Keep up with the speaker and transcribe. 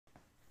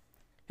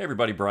Hey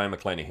everybody, Brian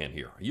McClanahan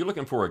here. Are you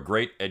looking for a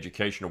great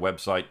educational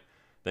website?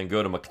 Then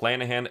go to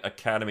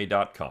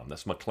McClanahanacademy.com.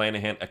 That's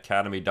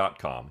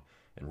McClanahanacademy.com.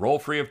 Enroll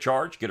free of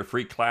charge. Get a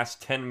free class,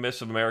 10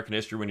 Myths of American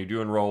History when you do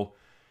enroll.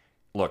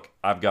 Look,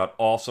 I've got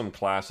awesome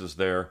classes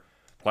there.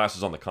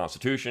 Classes on the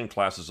Constitution,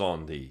 classes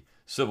on the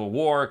Civil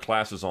War,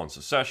 classes on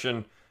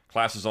secession,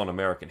 classes on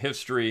American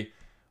history.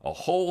 A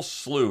whole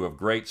slew of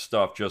great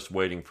stuff just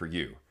waiting for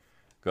you.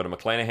 Go to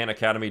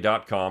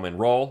McClanahanacademy.com,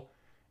 enroll,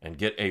 and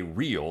get a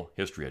real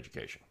history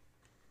education.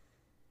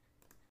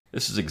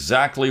 This is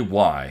exactly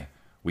why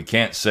we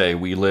can't say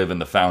we live in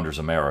the Founders'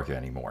 America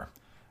anymore.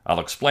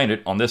 I'll explain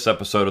it on this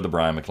episode of The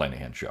Brian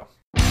McClanahan Show.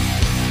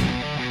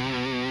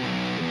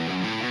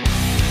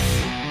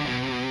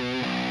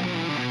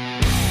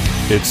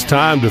 It's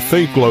time to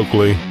think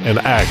locally and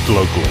act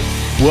locally.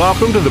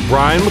 Welcome to The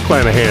Brian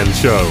McClanahan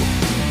Show.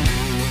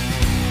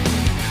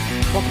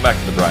 Welcome back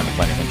to The Brian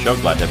McClanahan Show.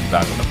 Glad to have you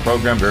back on the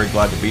program. Very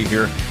glad to be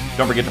here.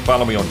 Don't forget to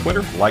follow me on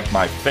Twitter, like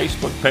my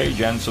Facebook page,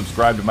 and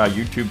subscribe to my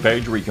YouTube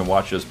page where you can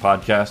watch this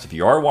podcast. If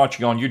you are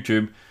watching on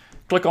YouTube,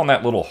 click on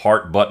that little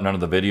heart button under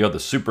the video,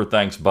 the super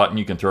thanks button.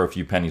 You can throw a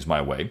few pennies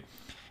my way.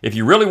 If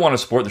you really want to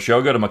support the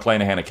show, go to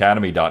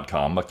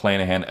McClanahanacademy.com,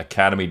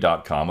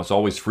 McClanahanacademy.com. It's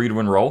always free to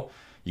enroll.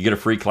 You get a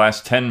free class,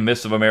 10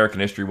 Myths of American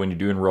History when you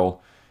do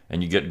enroll,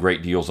 and you get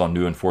great deals on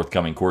new and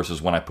forthcoming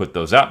courses when I put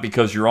those out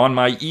because you're on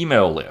my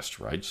email list,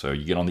 right? So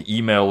you get on the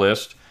email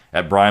list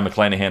at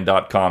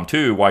BrianMcClanahan.com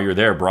too. While you're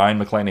there,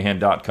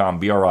 BrianMcClanahan.com,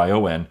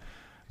 B-R-I-O-N,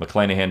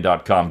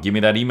 McClanahan.com. Give me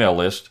that email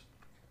list.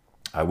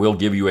 I will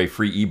give you a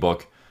free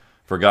ebook,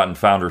 Forgotten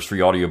Founders, free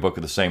audiobook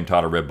of the same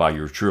title read by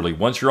yours truly.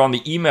 Once you're on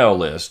the email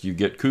list, you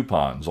get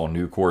coupons on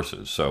new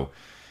courses. So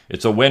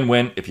it's a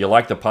win-win. If you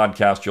like the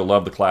podcast, you'll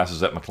love the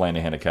classes at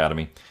McClanahan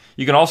Academy.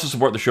 You can also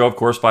support the show, of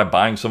course, by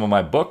buying some of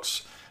my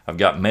books. I've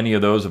got many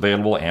of those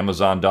available.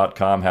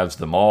 Amazon.com has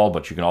them all,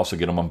 but you can also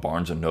get them on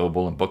Barnes &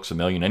 Noble and Books A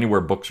Million, anywhere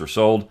books are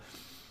sold.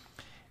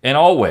 And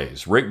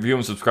always, rate, review,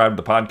 and subscribe to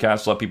the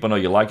podcast. Let people know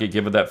you like it.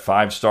 Give it that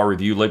 5-star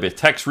review. Leave a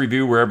text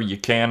review wherever you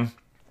can.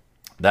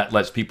 That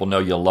lets people know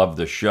you love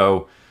the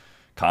show.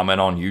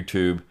 Comment on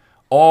YouTube.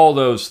 All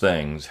those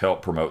things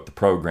help promote the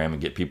program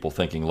and get people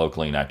thinking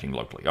locally and acting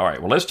locally. All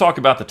right, well, let's talk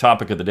about the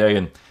topic of the day.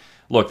 And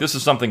look, this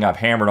is something I've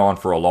hammered on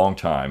for a long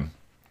time.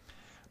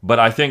 But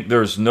I think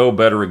there's no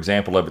better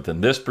example of it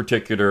than this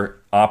particular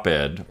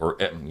op-ed or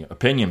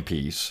opinion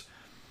piece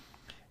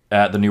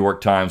at the New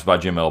York Times by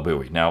Jamelle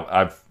Bouie. Now,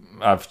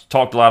 I've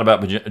talked a lot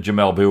about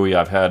Jamelle Bouie.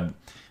 I've had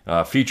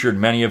featured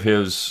many of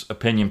his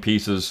opinion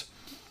pieces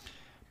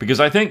because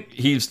I think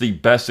he's the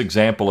best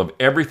example of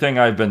everything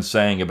I've been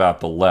saying about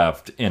the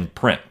left in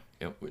print.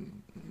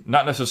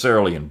 Not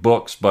necessarily in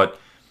books, but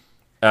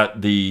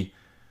at the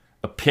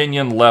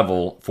opinion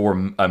level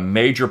for a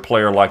major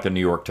player like the New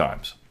York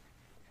Times.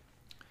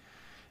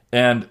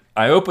 And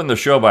I opened the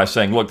show by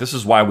saying, look, this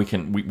is why we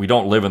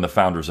don't live in the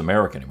Founders'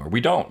 America anymore. We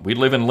don't. We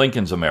live in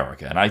Lincoln's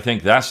America. And I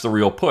think that's the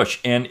real push.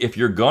 And if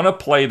you're going to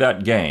play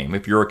that game,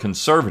 if you're a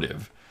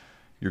conservative,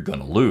 you're going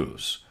to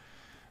lose.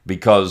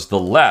 Because the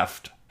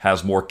left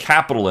has more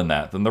capital in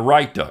that than the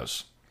right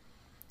does.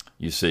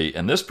 You see,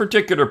 and this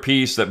particular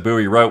piece that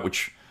Bouie wrote,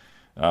 which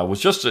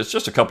it's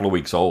just a couple of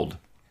weeks old,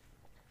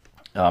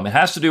 it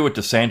has to do with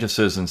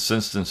DeSantis'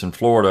 insistence in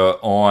Florida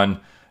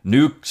on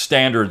new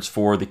standards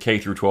for the K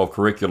through 12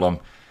 curriculum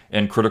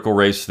and critical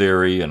race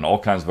theory and all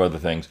kinds of other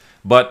things.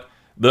 But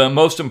the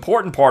most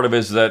important part of it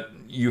is that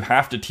you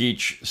have to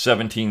teach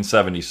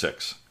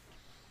 1776.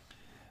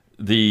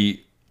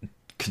 The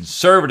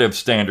conservative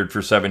standard for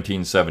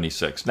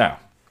 1776. Now,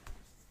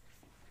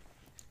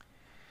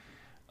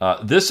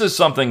 this is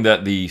something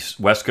that the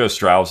West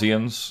Coast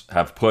Straussians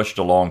have pushed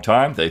a long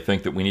time. They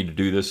think that we need to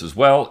do this as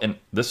well. And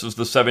this is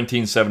the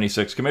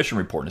 1776 Commission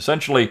Report. And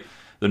essentially,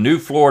 the new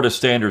Florida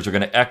standards are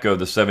going to echo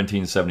the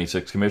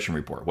 1776 Commission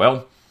Report.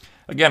 Well,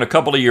 again, a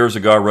couple of years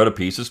ago, I wrote a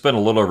piece. It's been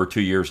a little over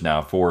 2 years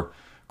now for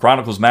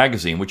Chronicles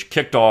Magazine, which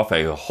kicked off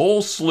a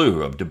whole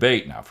slew of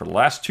debate now for the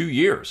last 2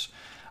 years.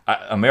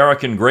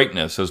 American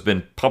Greatness has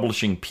been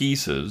publishing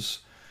pieces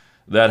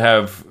that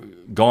have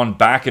gone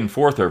back and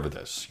forth over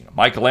this.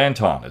 Michael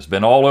Anton has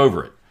been all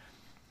over it.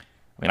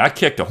 I mean, I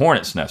kicked a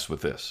hornet's nest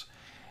with this.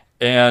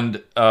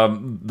 And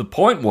the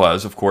point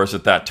was, of course,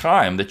 at that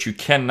time, that you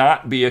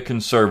cannot be a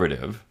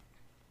conservative.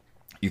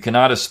 You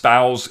cannot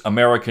espouse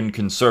American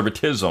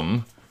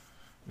conservatism,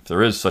 if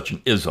there is such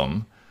an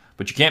ism,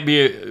 but you can't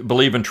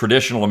believe in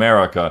traditional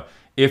America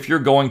if you're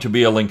going to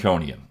be a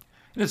Lincolnian.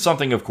 And it's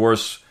something, of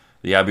course,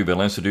 the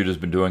Abbeville Institute has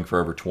been doing for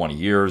over 20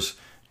 years,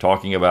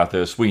 talking about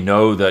this. We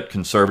know that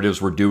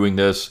conservatives were doing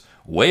this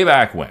way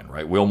back when,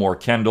 right? Wilmore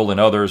Kendall and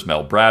others,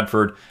 Mel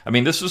Bradford. I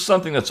mean, this is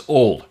something that's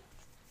old.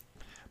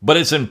 But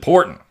it's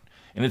important,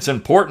 and it's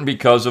important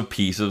because of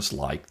pieces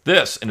like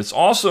this. And it's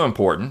also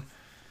important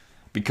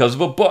because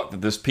of a book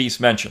that this piece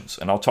mentions,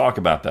 and I'll talk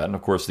about that, and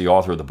of course the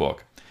author of the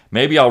book.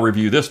 Maybe I'll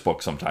review this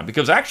book sometime,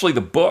 because actually the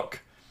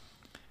book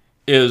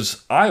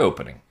is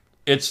eye-opening.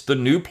 It's the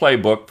new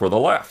playbook for the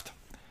left.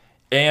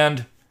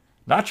 And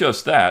not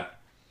just that,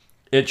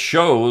 it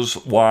shows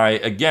why,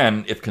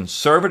 again, if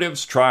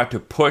conservatives try to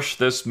push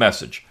this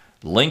message,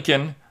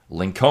 Lincolnian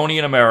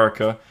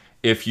America,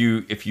 if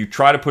you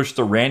try to push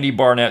the Randy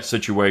Barnett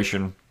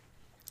situation,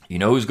 you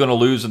know who's going to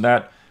lose in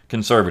that?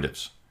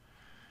 Conservatives.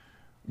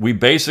 We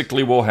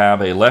basically will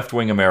have a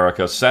left-wing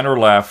America,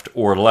 center-left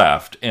or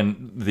left,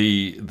 and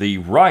the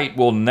right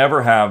will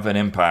never have an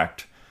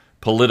impact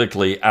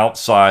politically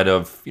outside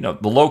of the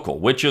local,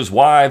 which is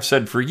why I've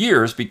said for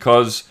years,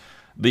 because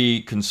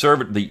the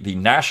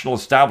national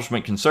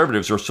establishment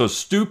conservatives are so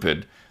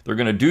stupid, they're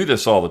going to do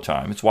this all the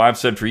time. It's why I've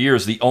said for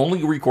years the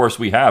only recourse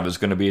we have is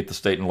going to be at the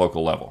state and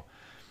local level.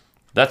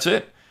 That's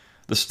it.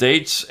 The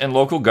states and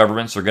local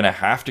governments are going to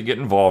have to get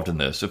involved in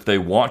this if they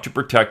want to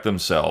protect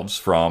themselves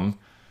from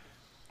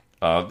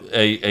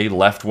a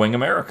left-wing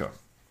America.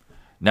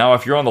 Now,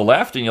 if you're on the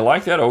left and you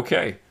like that,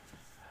 okay.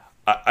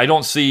 I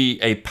don't see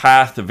a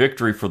path to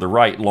victory for the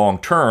right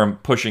long-term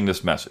pushing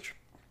this message.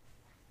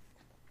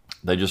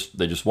 They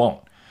just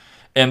won't.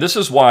 And this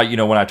is why,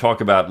 when I talk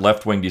about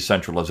left-wing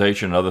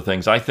decentralization and other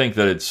things, I think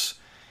that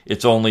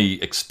it's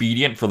only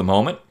expedient for the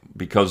moment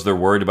because they're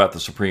worried about the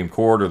Supreme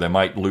Court, or they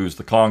might lose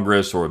the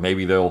Congress, or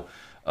maybe they'll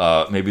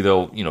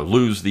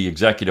lose the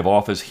executive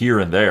office here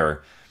and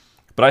there.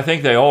 But I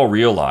think they all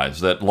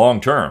realize that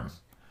long-term,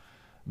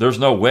 there's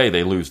no way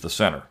they lose the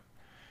center.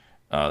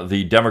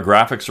 The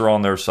demographics are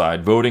on their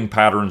side. Voting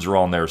patterns are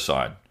on their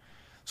side.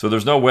 So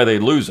there's no way they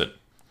lose it.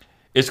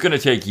 It's going to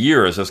take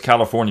years as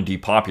California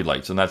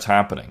depopulates, and that's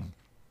happening.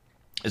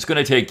 It's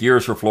going to take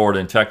years for Florida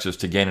and Texas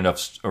to gain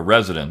enough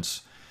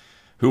residents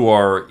who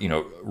are,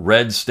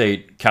 red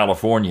state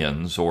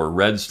Californians or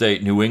red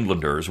state New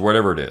Englanders,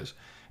 whatever it is.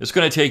 It's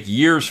going to take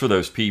years for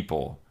those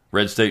people,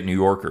 red state New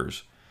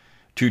Yorkers,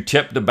 to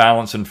tip the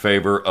balance in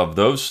favor of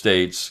those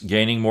states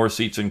gaining more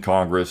seats in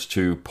Congress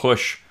to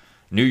push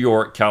New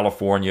York,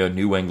 California,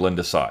 New England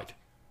aside.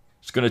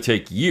 It's going to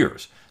take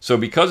years. So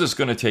because it's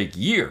going to take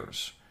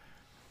years,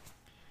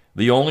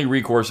 the only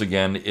recourse,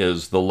 again,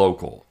 is the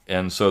local.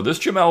 And so this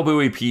Jamelle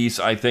Bouie piece,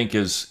 I think,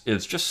 is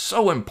just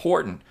so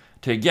important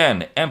to,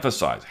 again,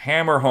 emphasize,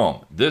 hammer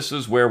home. This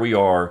is where we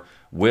are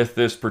with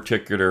this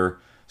particular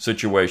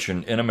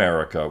situation in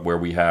America, where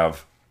we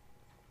have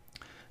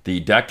the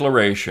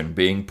Declaration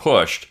being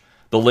pushed,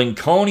 the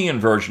Lincolnian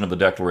version of the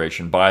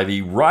Declaration, by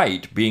the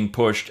right being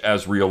pushed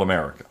as real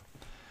America.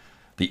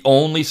 The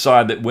only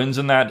side that wins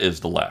in that is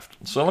the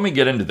left. So let me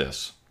get into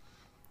this.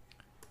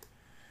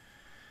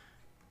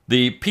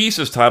 The piece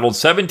is titled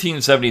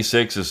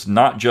 1776 is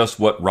not just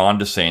what Ron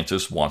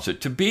DeSantis wants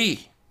it to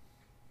be.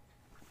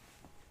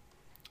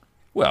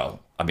 Well,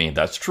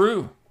 that's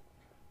true.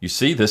 You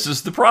see, this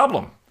is the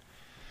problem.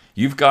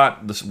 You've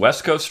got the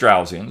West Coast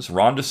Straussians.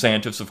 Ron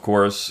DeSantis, of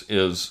course,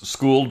 is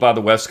schooled by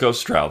the West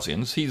Coast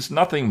Straussians. He's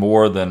nothing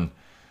more than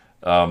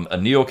a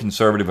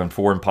neoconservative in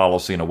foreign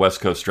policy and a West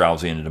Coast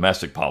Straussian in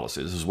domestic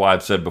policy. This is why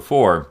I've said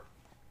before,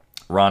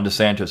 Ron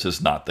DeSantis is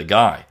not the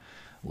guy.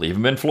 Leave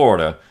him in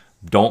Florida.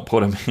 Don't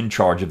put him in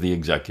charge of the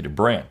executive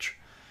branch.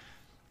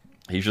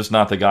 He's just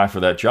not the guy for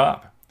that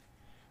job.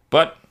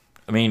 But,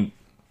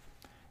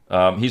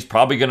 he's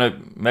probably going to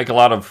make a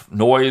lot of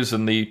noise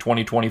in the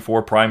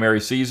 2024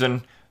 primary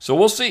season. So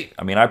we'll see.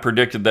 I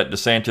predicted that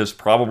DeSantis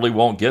probably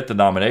won't get the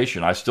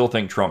nomination. I still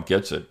think Trump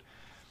gets it.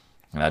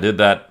 And I did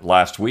that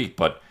last week.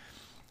 But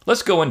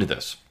let's go into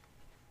this.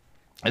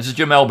 This is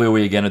Jamelle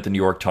Bouie again at the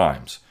New York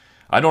Times.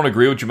 I don't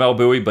agree with Jamelle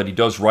Bouie, but he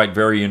does write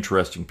very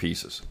interesting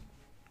pieces.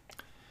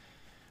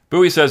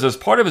 Bouie says, as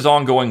part of his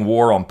ongoing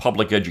war on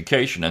public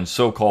education and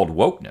so-called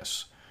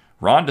wokeness,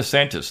 Ron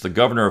DeSantis, the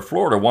governor of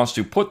Florida, wants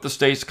to put the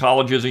state's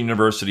colleges and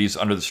universities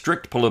under the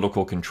strict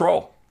political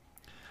control.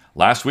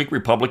 Last week,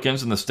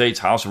 Republicans in the state's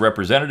House of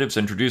Representatives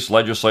introduced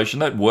legislation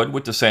that would,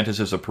 with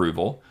DeSantis'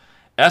 approval,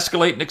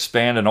 escalate and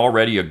expand an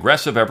already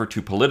aggressive effort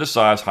to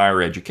politicize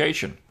higher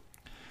education.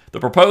 The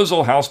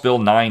proposal, House Bill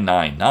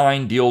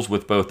 999, deals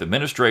with both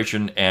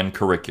administration and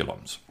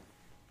curriculums.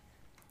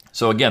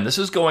 So again, this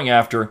is going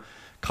after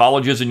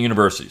colleges and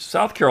universities.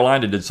 South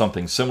Carolina did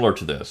something similar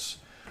to this,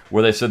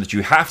 where they said that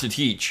you have to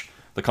teach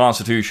the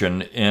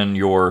Constitution in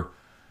your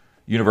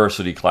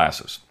university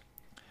classes.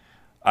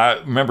 I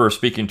remember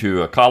speaking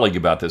to a colleague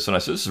about this, and I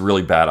said, this is a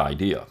really bad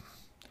idea.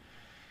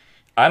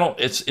 I don't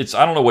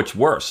know what's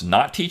worse,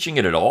 not teaching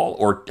it at all,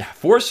 or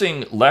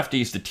forcing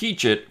lefties to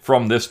teach it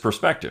from this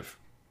perspective.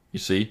 You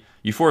see,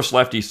 you force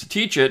lefties to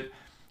teach it,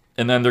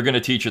 and then they're going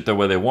to teach it the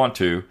way they want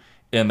to,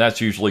 and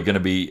that's usually going to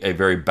be a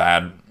very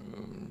bad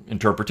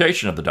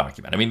interpretation of the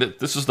document.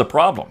 This is the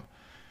problem.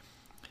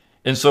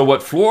 And so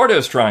what Florida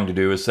is trying to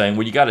do is saying,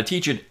 well, you got to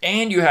teach it,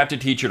 and you have to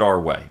teach it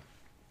our way.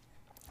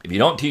 If you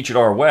don't teach it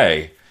our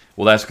way,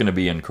 well, that's going to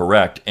be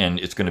incorrect, and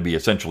it's going to be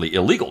essentially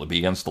illegal. To be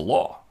against the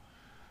law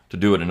to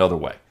do it another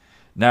way.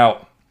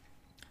 Now,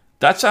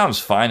 that sounds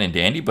fine and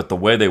dandy, but the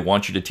way they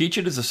want you to teach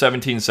it is the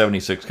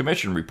 1776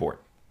 Commission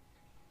report.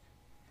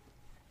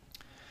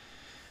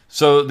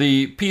 So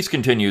the piece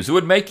continues, it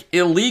would make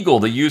illegal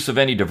the use of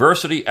any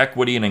diversity,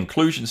 equity, and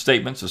inclusion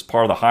statements as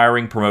part of the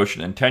hiring,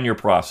 promotion, and tenure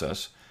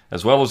process,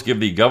 as well as give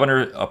the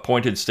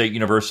governor-appointed state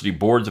university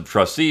boards of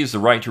trustees the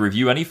right to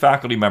review any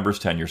faculty member's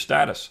tenure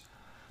status.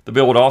 The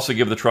bill would also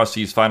give the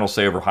trustees final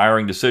say over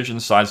hiring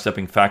decisions,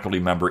 sidestepping faculty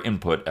member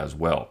input as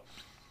well.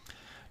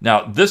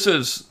 Now, this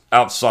is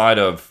outside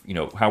of,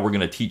 how we're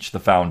going to teach the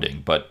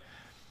founding, but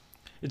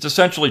it's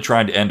essentially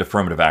trying to end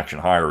affirmative action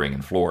hiring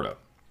in Florida.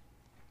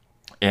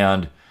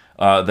 And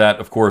that,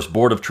 of course,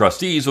 board of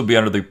trustees will be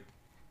under the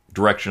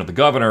direction of the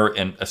governor,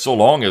 and so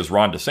long as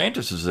Ron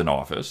DeSantis is in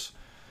office,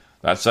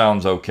 that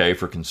sounds okay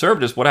for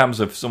conservatives. What happens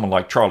if someone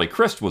like Charlie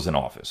Crist was in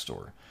office?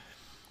 Or,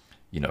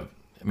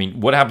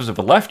 what happens if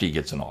a lefty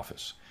gets in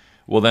office?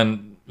 Well,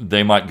 then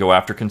they might go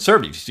after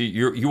conservatives. See,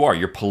 you're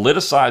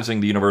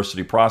politicizing the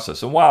university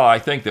process. And while I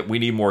think that we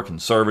need more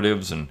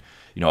conservatives and,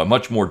 a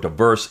much more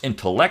diverse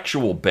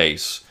intellectual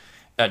base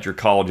at your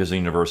colleges and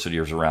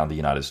universities around the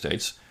United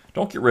States,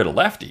 don't get rid of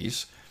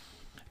lefties.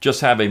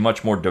 Just have a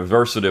much more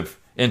diverse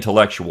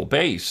intellectual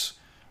base.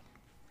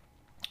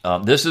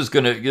 This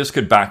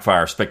could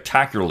backfire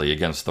spectacularly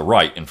against the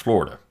right in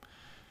Florida.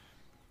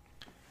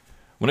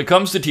 When it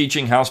comes to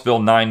teaching, House Bill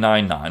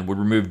 999 would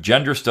remove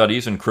gender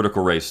studies and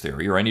critical race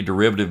theory or any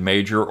derivative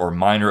major or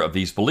minor of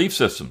these belief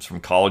systems from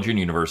college and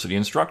university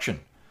instruction.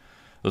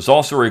 There's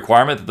also a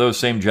requirement that those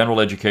same general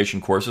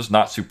education courses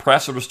not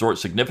suppress or distort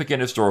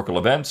significant historical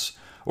events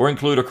or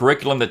include a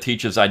curriculum that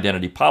teaches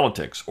identity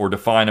politics or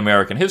define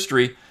American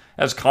history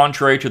as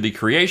contrary to the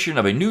creation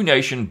of a new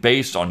nation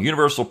based on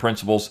universal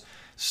principles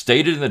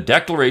stated in the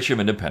Declaration of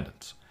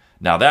Independence.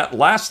 Now, that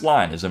last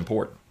line is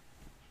important.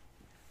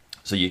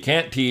 So you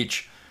can't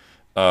teach,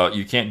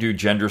 you can't do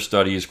gender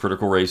studies,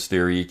 critical race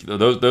theory.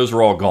 Those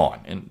are all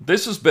gone. And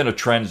this has been a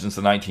trend since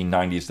the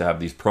 1990s to have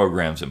these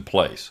programs in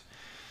place.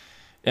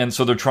 And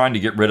so they're trying to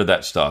get rid of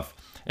that stuff.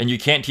 And you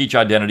can't teach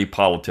identity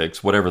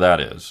politics, whatever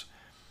that is.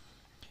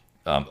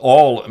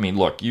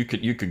 Look, you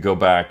could go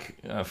back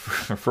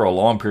for a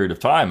long period of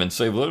time and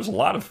say, well, there's a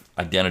lot of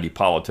identity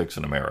politics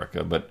in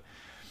America, but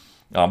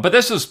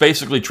this is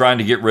basically trying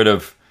to get rid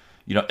of,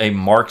 a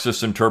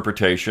Marxist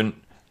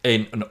interpretation,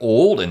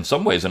 in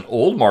some ways, an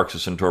old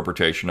Marxist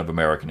interpretation of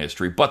American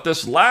history. But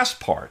this last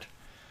part,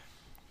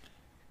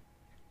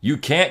 you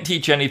can't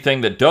teach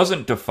anything that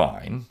doesn't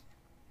define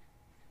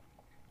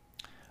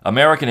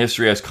American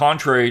history as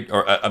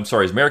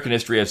American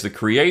history as the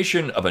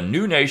creation of a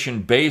new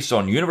nation based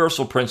on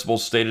universal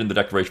principles stated in the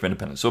Declaration of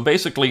Independence. So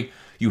basically,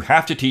 you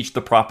have to teach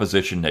the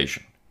proposition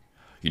nation.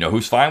 You know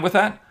who's fine with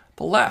that?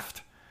 The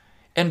left.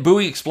 And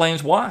Bowie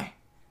explains why.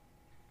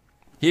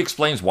 He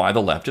explains why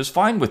the left is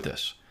fine with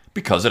this.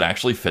 Because it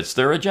actually fits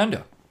their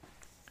agenda.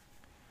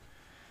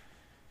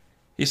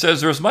 He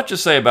says there's much to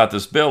say about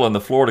this bill and the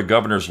Florida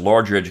governor's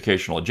larger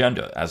educational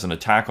agenda as an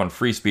attack on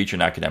free speech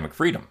and academic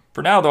freedom.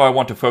 For now, though, I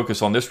want to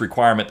focus on this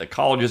requirement that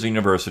colleges and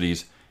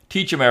universities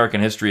teach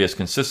American history as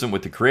consistent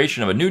with the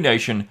creation of a new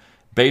nation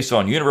based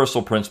on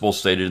universal principles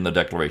stated in the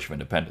Declaration of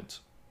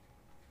Independence.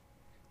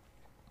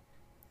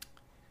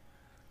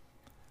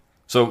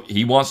 So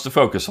he wants to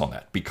focus on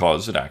that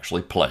because it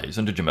actually plays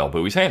into Jamelle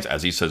Bowie's hands,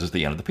 as he says at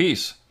the end of the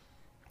piece,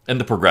 and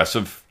the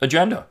progressive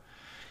agenda.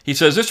 He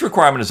says this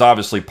requirement is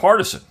obviously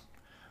partisan.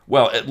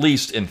 Well, at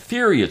least in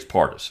theory it's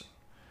partisan.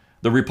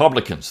 The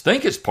Republicans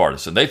think it's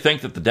partisan. They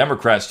think that the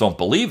Democrats don't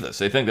believe this.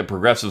 They think that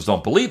progressives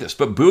don't believe this.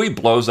 But Bowie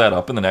blows that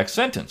up in the next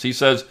sentence. He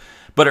says,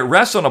 but it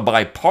rests on a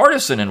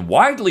bipartisan and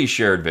widely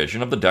shared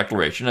vision of the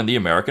Declaration and the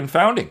American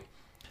founding,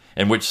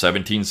 in which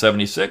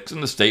 1776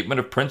 and the Statement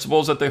of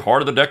Principles at the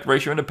heart of the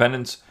Declaration of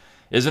Independence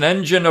is an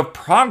engine of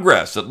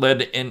progress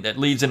that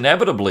leads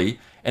inevitably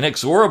and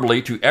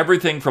inexorably to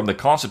everything from the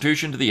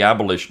Constitution to the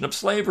abolition of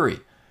slavery.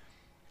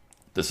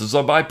 This is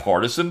a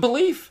bipartisan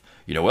belief.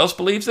 You know who else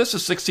believes this? The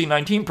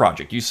 1619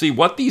 Project. You see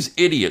what these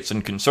idiots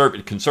in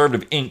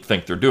conservative Inc.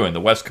 think they're doing,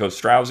 the West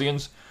Coast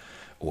Straussians?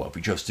 Well, if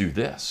we just do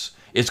this,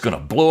 it's going to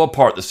blow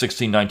apart the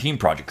 1619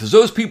 Project, because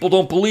those people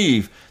don't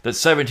believe that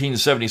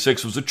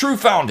 1776 was the true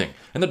founding,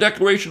 and the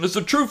Declaration is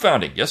the true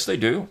founding. Yes, they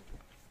do.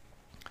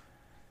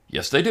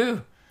 Yes, they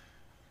do.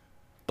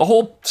 The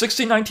whole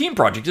 1619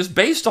 Project is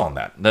based on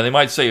that. Now, they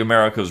might say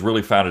America was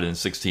really founded in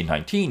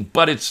 1619,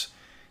 but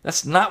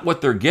that's not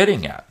what they're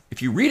getting at.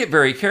 If you read it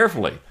very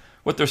carefully,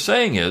 what they're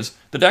saying is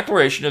the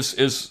Declaration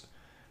is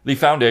the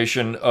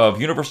foundation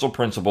of universal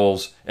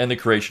principles and the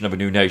creation of a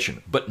new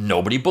nation. But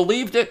nobody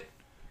believed it.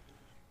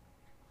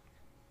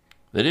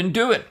 They didn't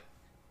do it.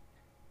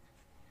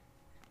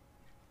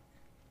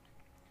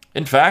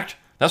 In fact,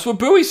 that's what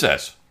Bowie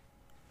says.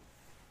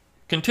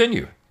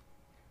 Continue.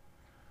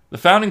 The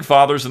Founding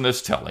Fathers in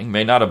this telling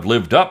may not have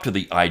lived up to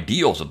the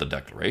ideals of the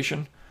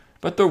Declaration,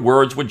 but their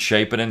words would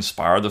shape and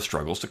inspire the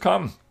struggles to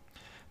come.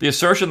 The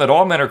assertion that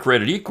all men are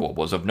created equal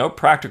was of no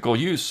practical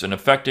use in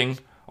effecting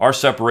our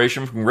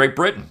separation from Great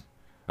Britain,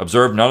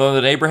 observed none other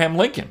than Abraham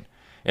Lincoln,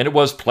 and it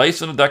was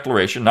placed in the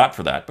Declaration not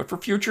for that, but for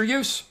future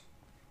use.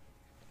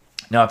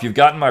 Now, if you've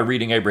gotten my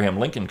Reading Abraham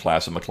Lincoln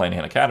class at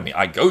McClanahan Academy,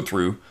 I go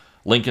through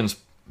Lincoln's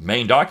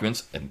main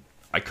documents, and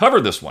I cover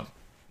this one,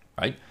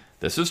 right?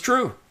 This is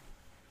true.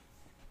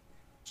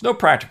 There's no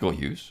practical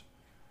use.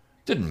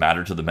 It didn't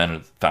matter to the men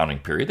of the founding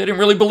period. They didn't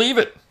really believe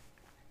it.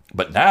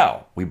 But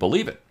now we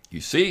believe it.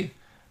 You see,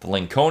 the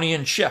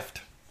Lincolnian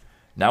shift.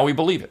 Now we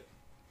believe it.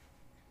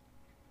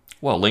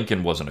 Well,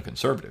 Lincoln wasn't a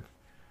conservative.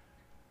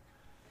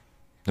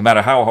 No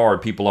matter how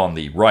hard people on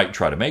the right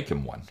try to make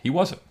him one, he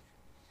wasn't.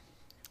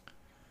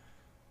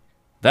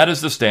 That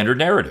is the standard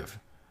narrative.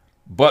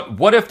 But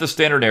what if the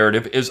standard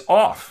narrative is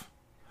off?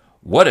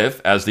 What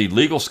if, as the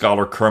legal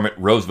scholar Kermit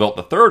Roosevelt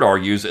III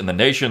argues in The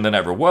Nation That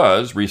Never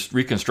Was,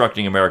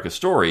 Reconstructing America's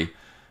Story,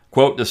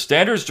 quote, the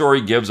standard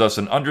story gives us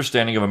an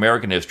understanding of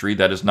American history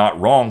that is not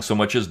wrong so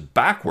much as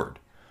backward,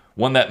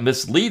 one that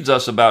misleads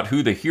us about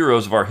who the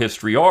heroes of our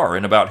history are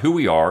and about who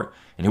we are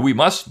and who we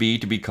must be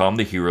to become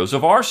the heroes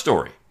of our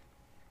story.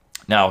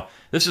 Now,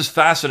 this is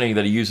fascinating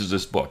that he uses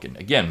this book. And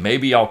again,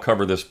 maybe I'll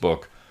cover this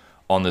book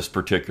on this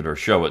particular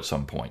show at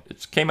some point.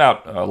 It came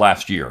out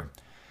last year.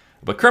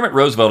 But Kermit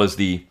Roosevelt is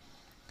the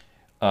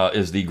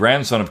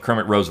grandson of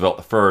Kermit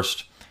Roosevelt I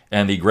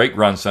and the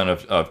great-grandson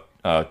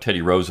of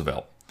Teddy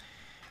Roosevelt.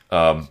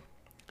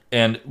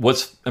 And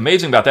what's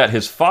amazing about that,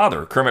 his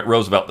father, Kermit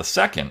Roosevelt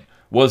II,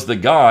 was the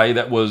guy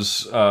that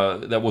was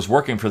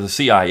working for the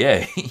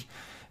CIA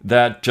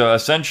that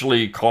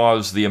essentially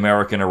caused the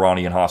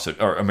American-Iranian hostage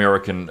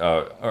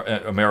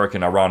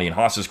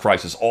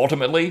crisis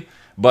ultimately,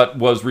 but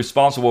was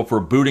responsible for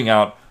booting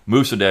out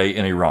Mossadegh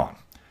in Iran.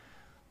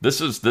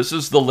 This is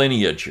the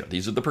lineage here.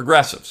 These are the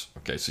progressives.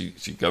 Okay, so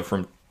you go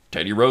from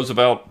Teddy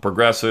Roosevelt,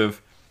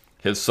 progressive,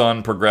 his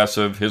son,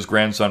 progressive, his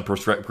grandson,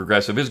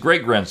 progressive, his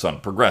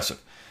great-grandson,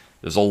 progressive.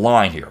 There's a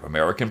line here of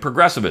American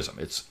progressivism.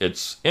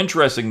 It's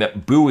interesting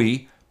that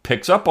Bowie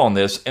picks up on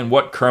this and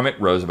what Kermit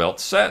Roosevelt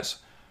says.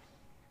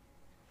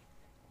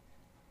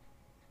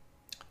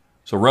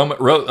 So Kermit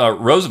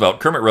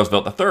Roosevelt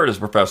III is a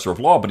professor of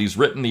law, but he's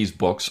written these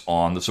books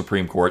on the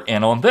Supreme Court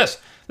and on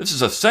this. This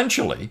is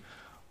essentially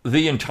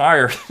the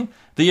entire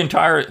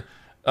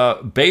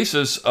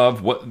basis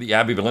of what the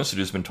Abbeville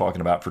Institute has been talking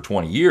about for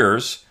 20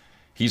 years.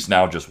 He's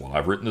now just,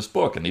 I've written this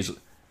book, and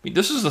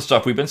this is the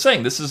stuff we've been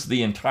saying. This is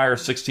the entire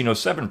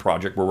 1607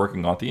 project we're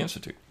working on at the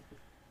Institute.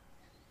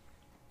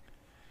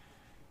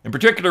 In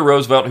particular,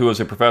 Roosevelt, who is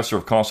a professor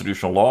of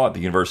constitutional law at the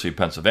University of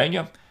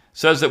Pennsylvania,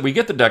 says that we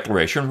get the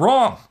Declaration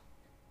wrong.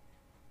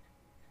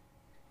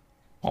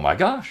 Oh my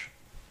gosh.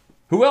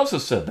 Who else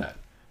has said that?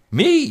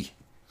 Me.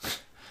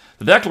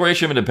 The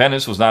Declaration of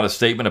Independence was not a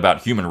statement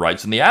about human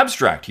rights in the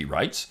abstract, he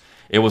writes.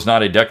 It was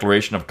not a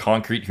declaration of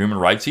concrete human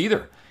rights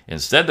either.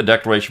 Instead, the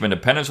Declaration of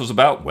Independence was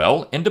about,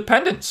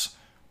 independence.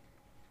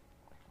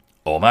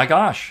 Oh my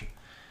gosh.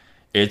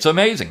 It's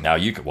amazing. Now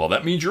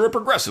that means you're a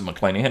progressive,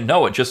 McClanahan.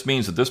 No, it just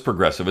means that this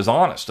progressive is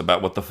honest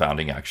about what the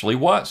founding actually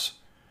was.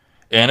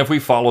 And if we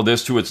follow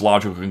this to its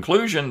logical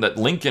conclusion that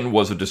Lincoln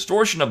was a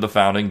distortion of the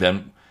founding,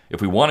 then if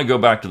we want to go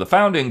back to the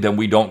founding, then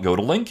we don't go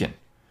to Lincoln.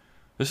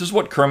 This is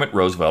what Kermit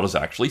Roosevelt is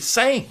actually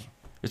saying.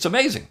 It's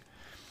amazing.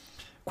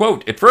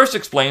 Quote, it first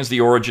explains the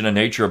origin and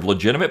nature of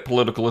legitimate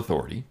political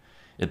authority.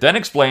 It then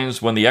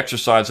explains when the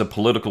exercise of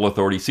political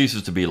authority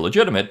ceases to be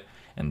legitimate,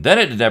 and then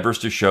it endeavors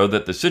to show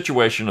that the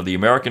situation of the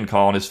American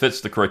colonists fits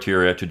the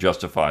criteria to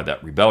justify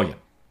that rebellion.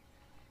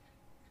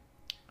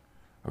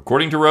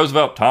 According to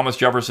Roosevelt, Thomas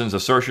Jefferson's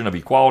assertion of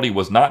equality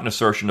was not an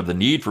assertion of the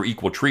need for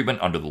equal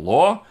treatment under the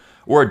law,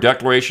 or a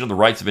declaration of the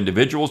rights of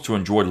individuals to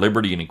enjoy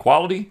liberty and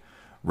equality.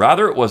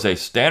 Rather, it was a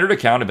standard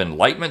account of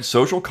Enlightenment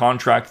social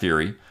contract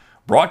theory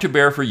brought to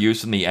bear for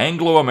use in the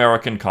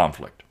Anglo-American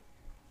conflict.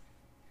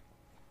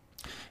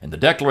 In the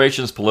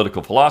Declaration's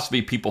political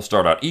philosophy, people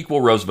start out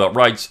equal, Roosevelt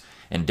writes,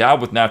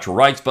 endowed with natural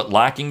rights but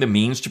lacking the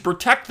means to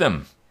protect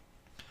them.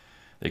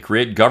 They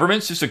create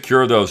governments to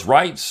secure those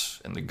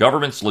rights, and the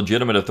government's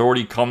legitimate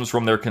authority comes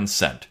from their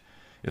consent.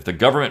 If the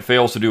government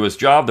fails to do its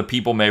job, the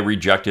people may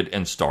reject it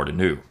and start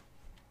anew.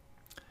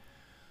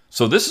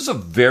 So this is a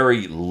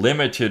very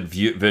limited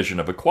vision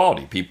of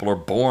equality. People are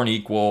born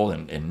equal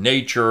in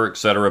nature,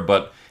 etc.,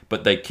 but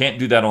they can't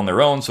do that on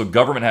their own, so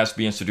government has to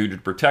be instituted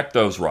to protect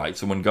those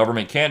rights. And when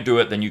government can't do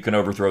it, then you can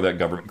overthrow that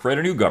government and create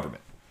a new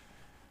government.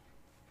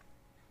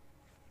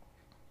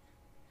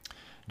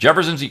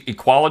 Jefferson's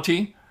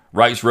equality,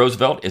 writes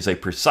Roosevelt, is a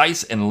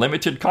precise and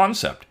limited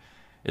concept.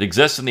 It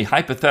exists in the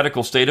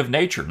hypothetical state of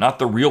nature, not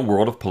the real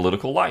world of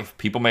political life.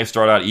 People may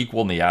start out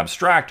equal in the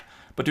abstract,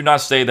 but do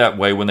not stay that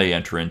way when they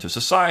enter into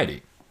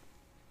society.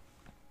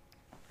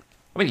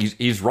 I mean,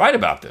 he's right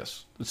about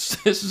this.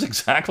 This is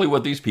exactly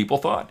what these people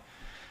thought.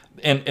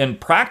 And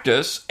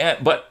practice,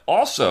 but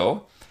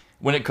also,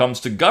 when it comes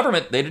to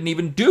government, they didn't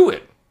even do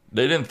it.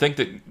 They didn't think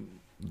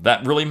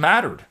that really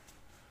mattered.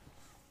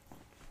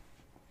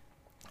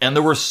 And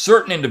there were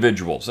certain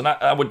individuals, and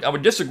I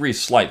would disagree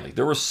slightly.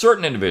 There were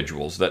certain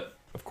individuals that,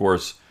 of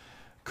course,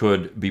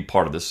 could be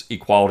part of this.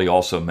 Equality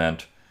also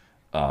meant,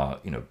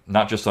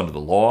 not just under the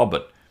law,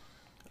 but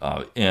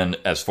in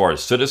as far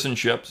as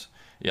citizenships,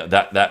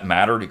 that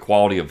mattered.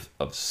 Equality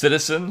of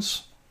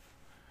citizens.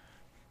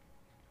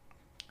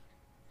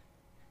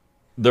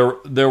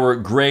 There were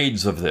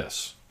grades of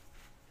this.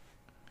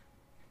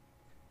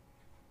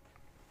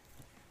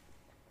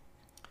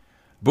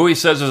 Bowie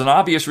says there's an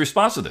obvious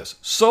response to this.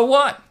 So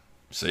what?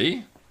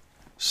 See?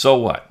 So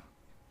what?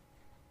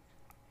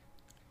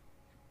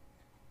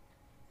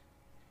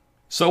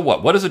 So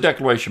what? What does a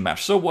declaration matter?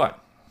 So what?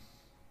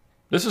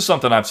 This is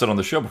something I've said on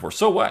the show before.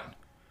 So what?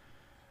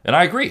 And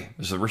I agree.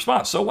 This is a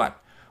response. So what?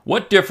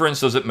 What difference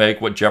does it make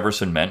what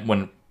Jefferson meant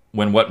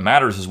when what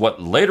matters is what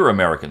later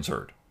Americans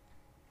heard?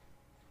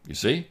 You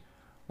see?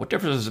 What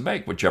difference does it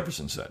make what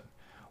Jefferson said?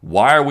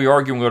 Why are we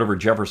arguing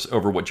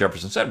over what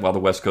Jefferson said? Well, the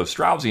West Coast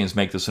Straussians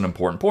make this an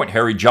important point.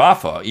 Harry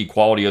Jaffa,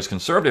 Equality as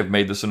Conservative,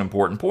 made this an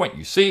important point.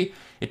 You see,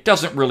 it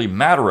doesn't really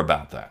matter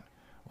about that.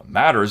 What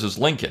matters is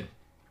Lincoln.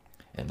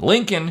 And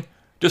Lincoln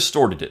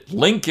distorted it.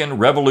 Lincoln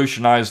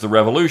revolutionized the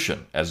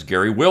revolution, as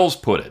Gary Wills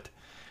put it.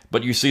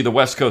 But you see, the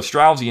West Coast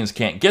Straussians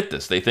can't get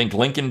this. They think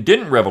Lincoln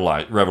didn't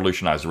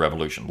revolutionize the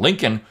revolution.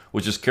 Lincoln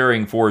was just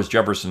carrying forward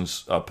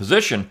Jefferson's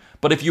position.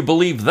 But if you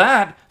believe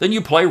that, then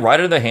you play right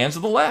into the hands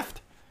of the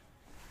left,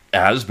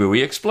 as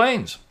Bowie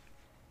explains.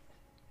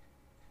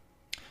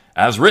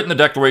 As written, the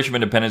Declaration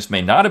of Independence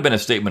may not have been a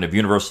statement of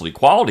universal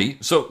equality.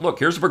 So, look,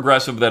 here's a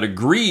progressive that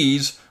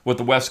agrees with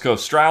the West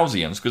Coast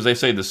Straussians because they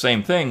say the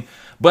same thing,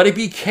 but it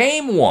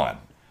became one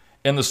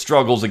in the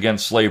struggles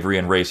against slavery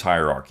and race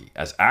hierarchy,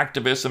 as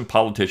activists and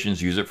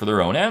politicians use it for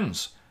their own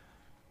ends.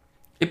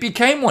 It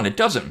became one. It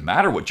doesn't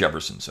matter what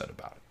Jefferson said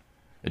about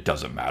it. It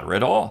doesn't matter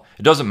at all.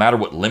 It doesn't matter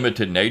what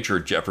limited nature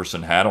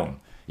Jefferson had on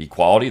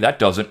equality. That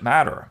doesn't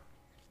matter.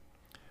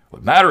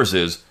 What matters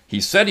is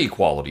he said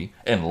equality,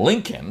 and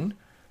Lincoln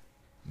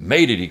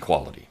made it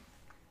equality.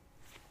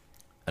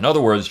 In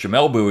other words,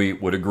 Jamelle Bouie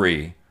would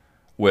agree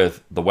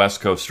with the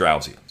West Coast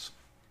Straussians.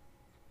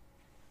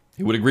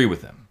 He would agree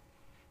with them.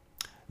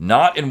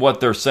 Not in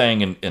what they're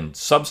saying in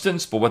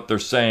substance, but what they're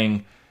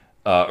saying,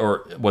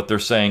 or what they're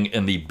saying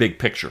in the big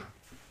picture.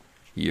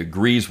 He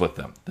agrees with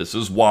them. This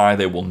is why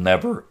they will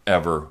never,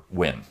 ever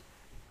win.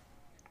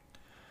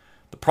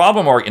 The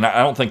problem are, and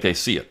I don't think they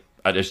see it.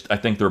 I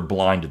think they're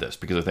blind to this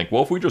because they think,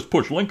 well, if we just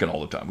push Lincoln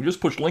all the time, we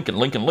just push Lincoln,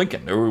 we're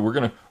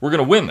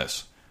gonna win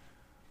this.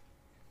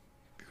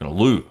 You're gonna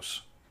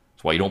lose.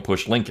 That's why you don't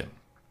push Lincoln.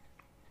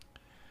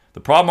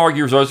 The problem,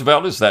 argues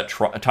Roosevelt, is that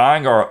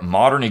tying our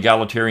modern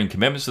egalitarian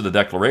commitments to the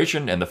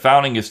Declaration and the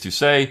founding is to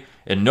say,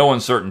 in no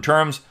uncertain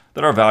terms,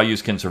 that our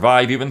values can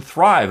survive, even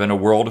thrive in a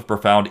world of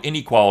profound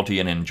inequality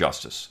and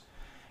injustice.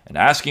 And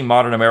asking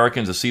modern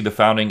Americans to see the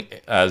founding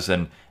as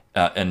an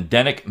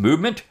endemic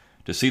movement,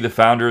 to see the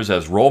founders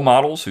as role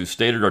models who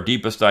stated our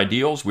deepest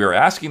ideals, we are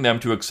asking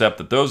them to accept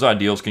that those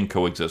ideals can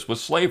coexist with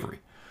slavery,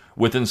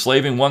 with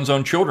enslaving one's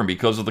own children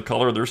because of the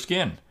color of their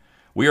skin.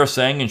 We are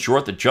saying, in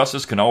short, that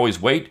justice can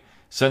always wait,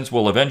 since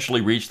we'll eventually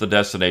reach the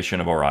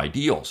destination of our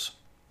ideals.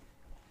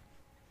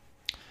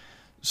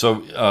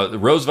 So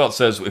Roosevelt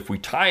says if we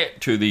tie it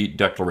to the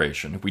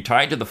Declaration, if we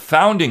tie it to the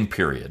founding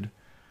period,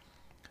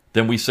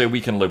 then we say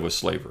we can live with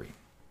slavery.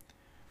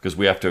 Because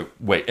we have to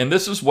wait. And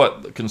this is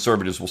what the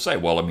conservatives will say.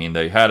 Well, I mean,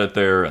 they had it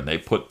there and they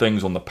put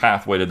things on the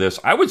pathway to this.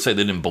 I would say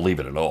they didn't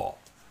believe it at all.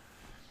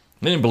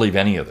 They didn't believe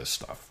any of this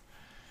stuff.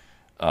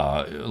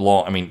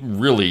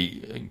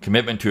 Really,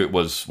 commitment to it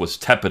was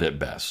tepid at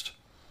best.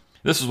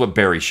 This is what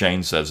Barry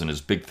Shane says in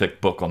his big,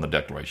 thick book on the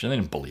Declaration. They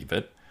didn't believe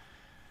it.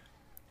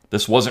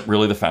 This wasn't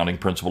really the founding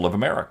principle of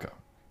America.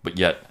 But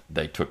yet,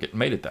 they took it and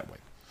made it that way.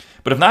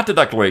 But if not the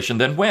Declaration,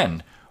 then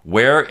when?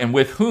 Where and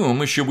with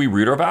whom should we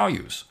root our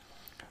values?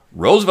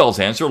 Roosevelt's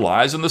answer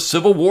lies in the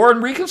Civil War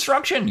and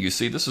Reconstruction. You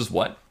see, this is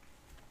what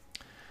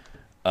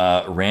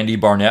Randy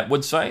Barnett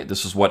would say.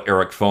 This is what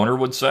Eric Foner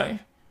would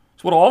say.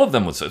 It's what all of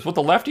them would say. It's what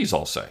the lefties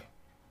all say.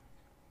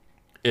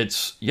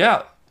 It's,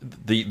 yeah,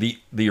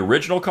 the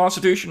original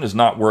Constitution does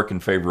not work in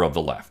favor of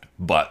the left,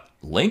 but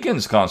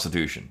Lincoln's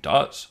Constitution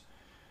does.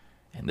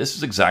 And this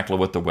is exactly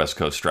what the West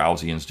Coast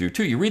Straussians do,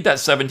 too. You read that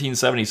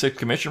 1776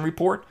 Commission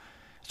report,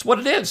 it's what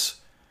it is.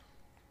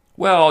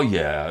 Well,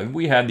 yeah,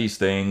 we had these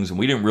things, and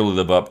we didn't really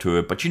live up to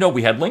it, but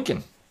we had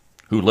Lincoln,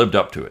 who lived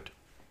up to it.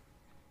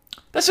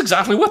 That's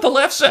exactly what the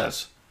left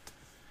says.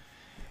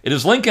 It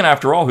is Lincoln,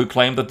 after all, who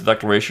claimed the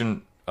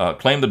Declaration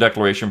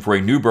for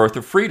a new birth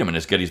of freedom in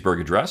his Gettysburg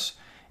Address,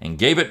 and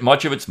gave it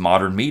much of its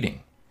modern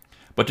meaning.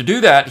 But to do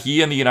that,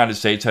 he and the United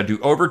States had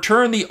to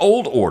overturn the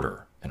old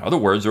order. In other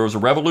words, there was a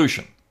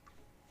revolution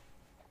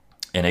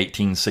in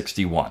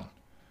 1861.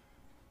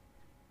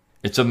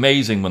 It's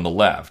amazing when the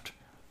left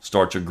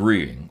starts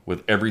agreeing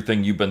with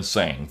everything you've been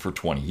saying for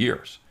 20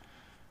 years.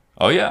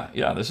 Oh,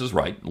 yeah, this is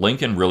right.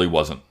 Lincoln really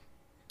wasn't.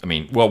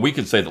 We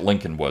could say that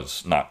Lincoln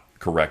was not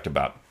correct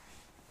about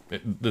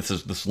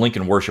this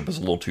Lincoln worship is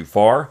a little too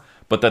far,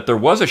 but that there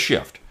was a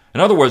shift.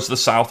 In other words, the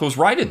South was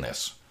right in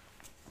this.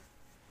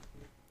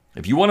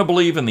 If you want to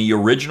believe in the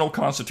original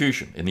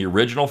Constitution, in the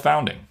original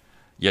founding,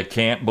 you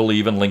can't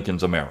believe in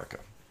Lincoln's America.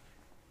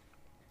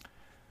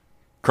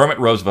 Kermit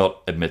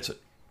Roosevelt admits it.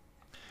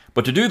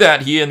 But to do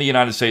that, he and the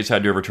United States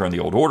had to overturn the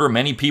old order.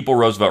 Many people,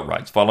 Roosevelt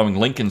writes, following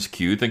Lincoln's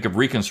cue, think of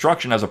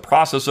Reconstruction as a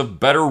process of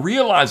better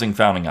realizing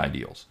founding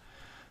ideals,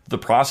 the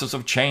process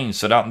of change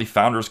set out in the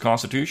Founders'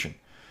 Constitution.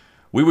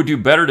 We would do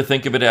better to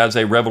think of it as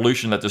a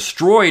revolution that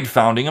destroyed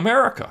founding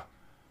America.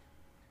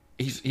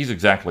 He's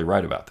exactly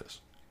right about this.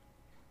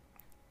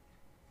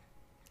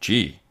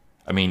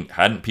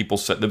 Hadn't people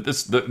said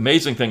this? The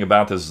amazing thing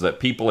about this is that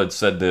people had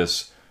said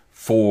this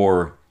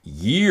for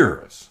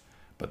years,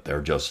 but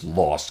they're just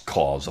lost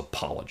cause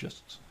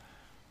apologists.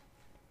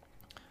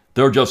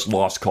 They're just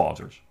lost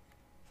causers.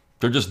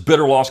 They're just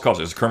bitter lost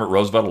causers. Is Kermit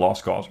Roosevelt a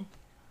lost causer?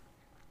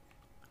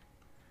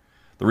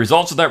 The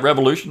results of that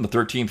revolution, the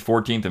 13th,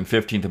 14th, and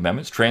 15th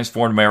Amendments,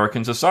 transformed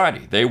American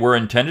society. They were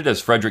intended, as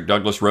Frederick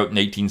Douglass wrote in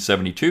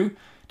 1872,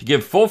 to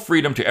give full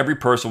freedom to every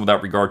person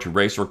without regard to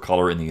race or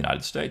color in the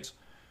United States.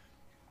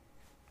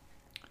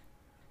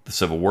 The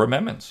Civil War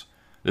amendments.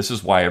 This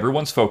is why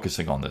everyone's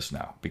focusing on this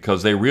now,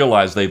 because they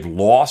realize they've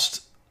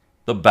lost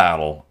the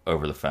battle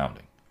over the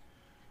founding.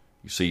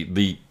 You see,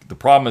 the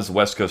problem is the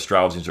West Coast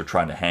Straussians are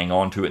trying to hang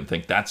on to it and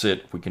think that's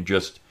it. We can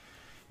just,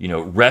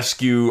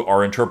 rescue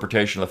our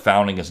interpretation of the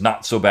founding is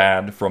not so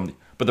bad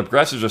but the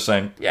progressives are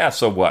saying, yeah,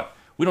 so what?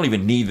 We don't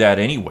even need that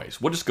anyways.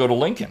 We'll just go to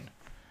Lincoln.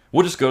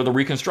 We'll just go to the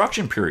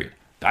Reconstruction period.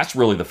 That's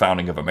really the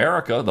founding of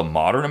America, the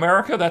modern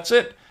America. That's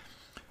it.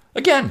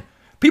 Again,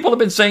 people have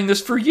been saying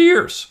this for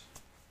years.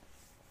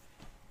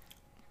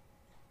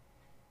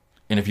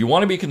 And if you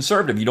want to be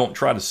conservative, you don't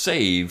try to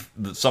save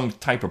some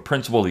type of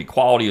principle of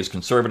equality as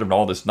conservative and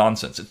all this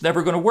nonsense. It's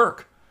never going to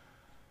work.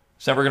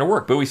 It's never going to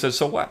work. Bowie says,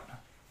 so what?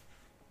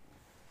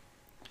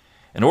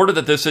 In order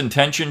that this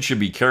intention should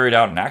be carried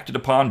out and acted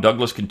upon,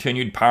 Douglas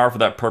continued, power for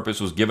that purpose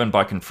was given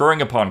by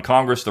conferring upon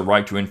Congress the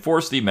right to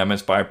enforce the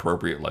amendments by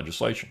appropriate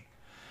legislation.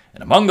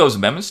 And among those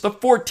amendments, the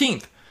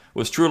 14th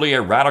was truly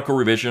a radical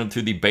revision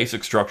to the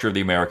basic structure of the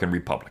American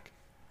Republic.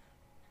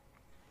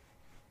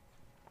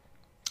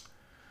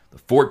 The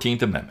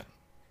 14th Amendment,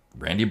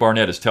 Randy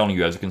Barnett is telling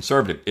you as a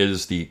conservative,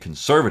 is the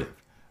conservative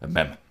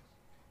amendment.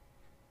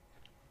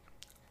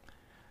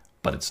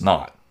 But it's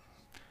not.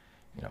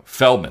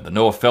 Feldman, the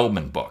Noah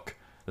Feldman book,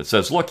 that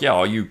says, look, yeah,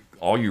 all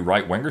you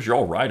right-wingers, you're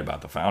all right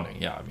about the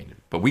founding. Yeah,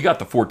 but we got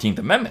the 14th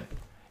Amendment.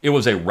 It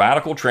was a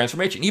radical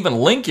transformation. Even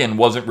Lincoln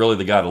wasn't really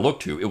the guy to look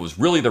to. It was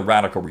really the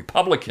radical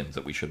Republicans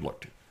that we should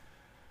look to.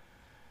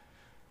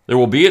 There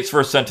will be, its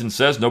first sentence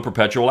says, no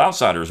perpetual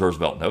outsiders,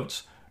 Roosevelt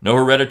notes. No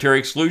hereditary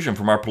exclusion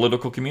from our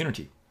political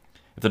community.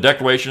 If the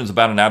Declaration is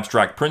about an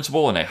abstract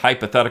principle and a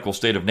hypothetical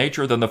state of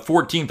nature, then the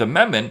 14th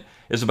Amendment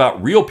is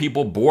about real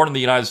people born in the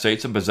United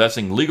States and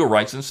possessing legal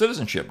rights and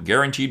citizenship,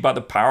 guaranteed by the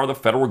power of the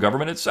federal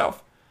government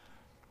itself.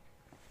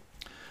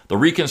 The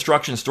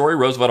Reconstruction story,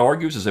 Roosevelt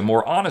argues, is a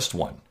more honest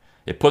one.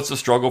 It puts the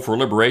struggle for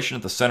liberation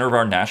at the center of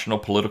our national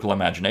political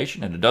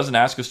imagination, and it doesn't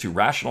ask us to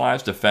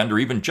rationalize, defend, or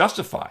even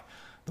justify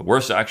the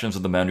worst actions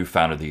of the men who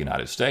founded the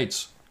United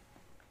States.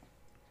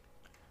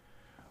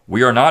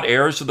 We are not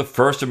heirs to the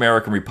first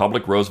American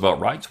Republic, Roosevelt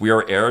writes. We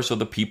are heirs of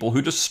the people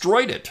who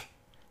destroyed it.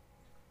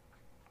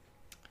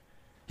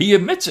 He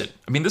admits it.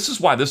 This is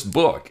why this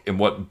book and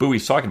what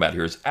Bowie's talking about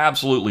here is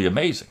absolutely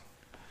amazing.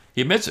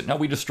 He admits it. No,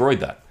 we destroyed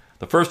that.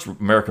 The first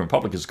American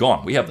Republic is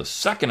gone. We have the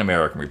second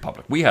American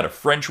Republic. We had a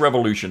French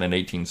Revolution in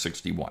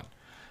 1861.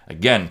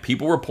 Again,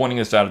 people were pointing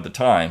this out at the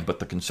time, but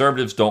the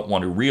conservatives don't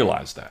want to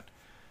realize that.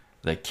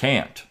 They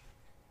can't.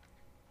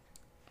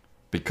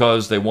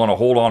 Because they want to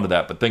hold on to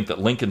that, but think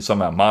that Lincoln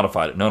somehow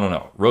modified it.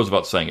 No.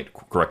 Roosevelt's saying it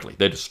correctly.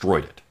 They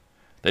destroyed it.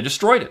 They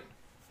destroyed it.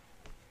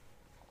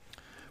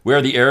 We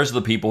are the heirs of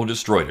the people who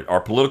destroyed it.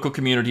 Our political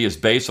community is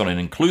based on an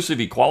inclusive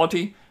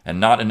equality and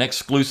not an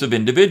exclusive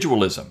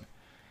individualism.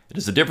 It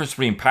is the difference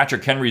between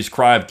Patrick Henry's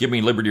cry of give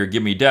me liberty or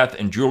give me death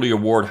and Julia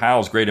Ward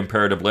Howe's great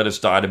imperative, let us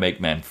die to make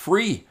men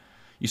free.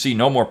 You see,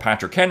 no more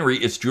Patrick Henry,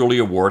 it's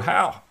Julia Ward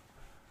Howe.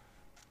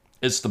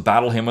 It's the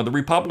battle hymn of the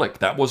Republic.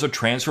 That was a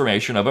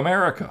transformation of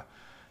America.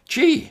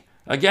 Gee,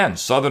 again,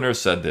 Southerners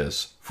said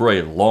this for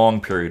a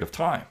long period of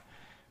time.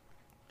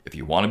 If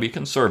you want to be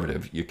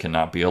conservative, you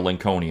cannot be a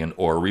Lincolnian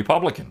or a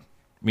Republican.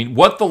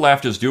 What the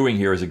left is doing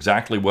here is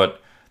exactly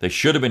what they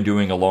should have been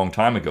doing a long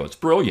time ago. It's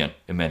brilliant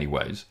in many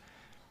ways.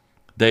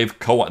 They've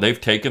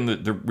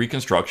taken the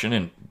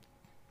Reconstruction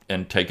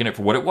and taken it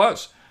for what it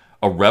was,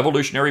 a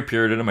revolutionary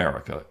period in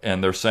America,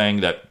 and they're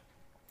saying that,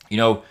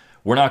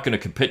 we're not going to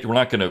capitulate.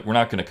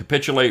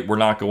 We're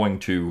not going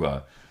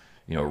to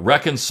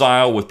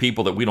reconcile with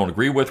people that we don't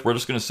agree with. We're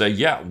just going to say,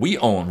 yeah, we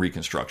own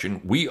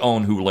Reconstruction. We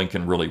own who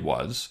Lincoln really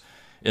was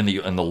in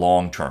the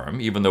long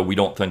term, even though we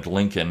don't think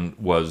Lincoln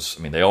was,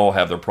 they all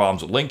have their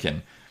problems with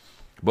Lincoln,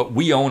 but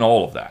we own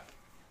all of that.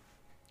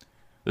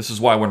 This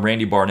is why when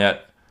Randy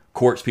Barnett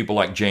courts people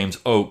like James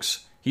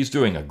Oakes, he's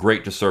doing a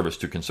great disservice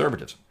to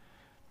conservatism.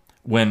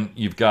 When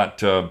you've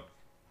got, all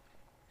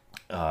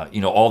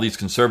these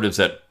conservatives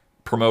that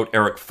promote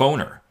Eric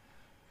Foner,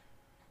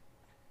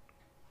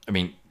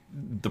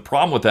 the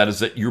problem with that is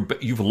that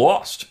you've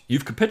lost.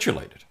 You've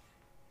capitulated.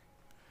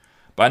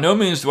 By no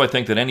means do I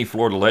think that any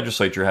Florida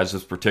legislature has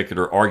this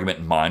particular argument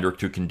in mind or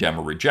to condemn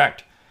or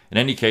reject. In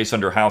any case,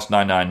 under House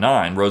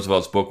 999,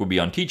 Roosevelt's book would be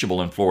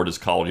unteachable in Florida's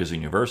colleges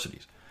and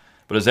universities.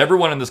 But as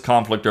everyone in this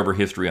conflict over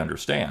history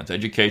understands,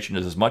 education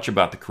is as much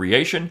about the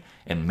creation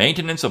and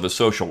maintenance of a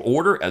social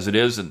order as it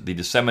is the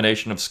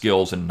dissemination of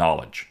skills and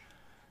knowledge.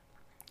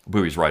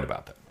 Bowie's right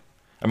about that.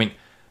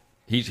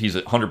 He's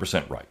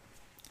 100% right.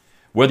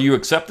 Whether you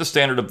accept the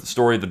standard of the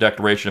story of the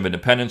Declaration of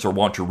Independence or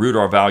want to root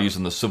our values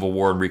in the Civil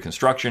War and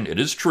Reconstruction, it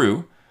is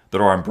true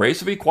that our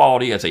embrace of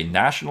equality as a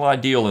national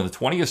ideal in the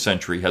 20th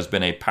century has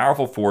been a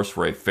powerful force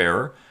for a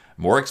fairer,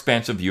 more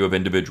expansive view of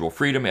individual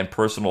freedom and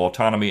personal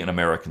autonomy in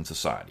American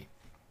society.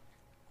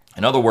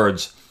 In other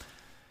words,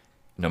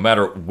 no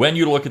matter when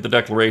you look at the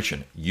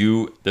Declaration,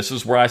 this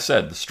is where I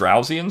said, the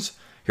Straussians,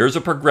 here's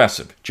a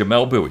progressive,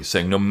 Jamelle Bouie,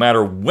 saying no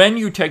matter when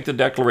you take the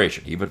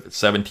Declaration, even if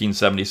it's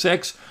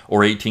 1776 or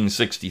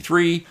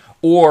 1863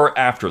 or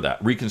after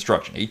that,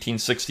 Reconstruction,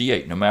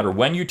 1868, no matter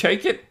when you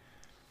take it,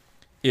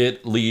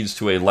 it leads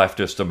to a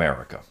leftist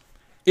America.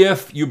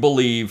 If you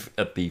believe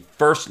at the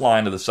first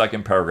line of the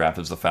second paragraph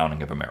is the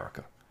founding of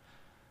America,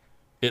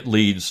 it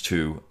leads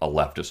to a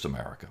leftist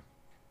America.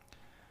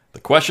 The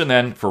question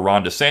then for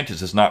Ron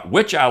DeSantis is not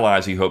which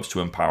allies he hopes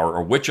to empower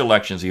or which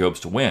elections he hopes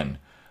to win,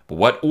 but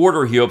what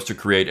order he hopes to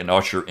create and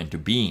usher into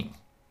being.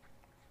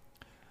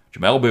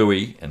 Jamelle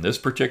Bouie, in this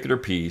particular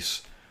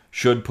piece,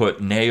 should put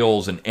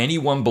nails in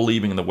anyone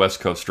believing in the West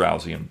Coast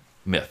Straussian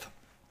myth,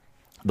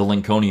 the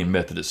Lincolnian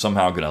myth that is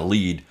somehow going to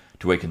lead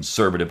to a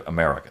conservative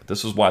America.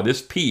 This is why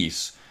this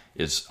piece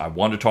I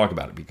want to talk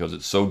about it, because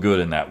it's so good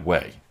in that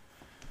way.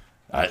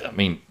 I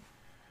mean,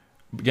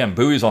 again,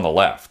 Bowie's on the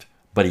left,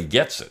 but he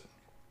gets it.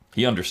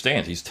 He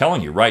understands. He's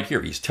telling you right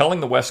here. He's telling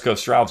the West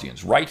Coast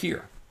Straussians right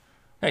here,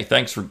 hey,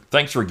 thanks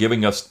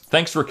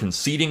for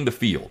conceding the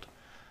field.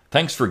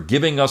 Thanks for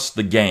giving us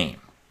the game.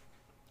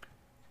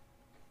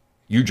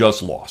 You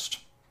just lost.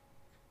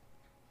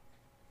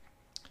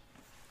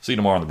 See you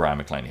tomorrow on the Brian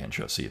McClanahan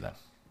Show. See you then.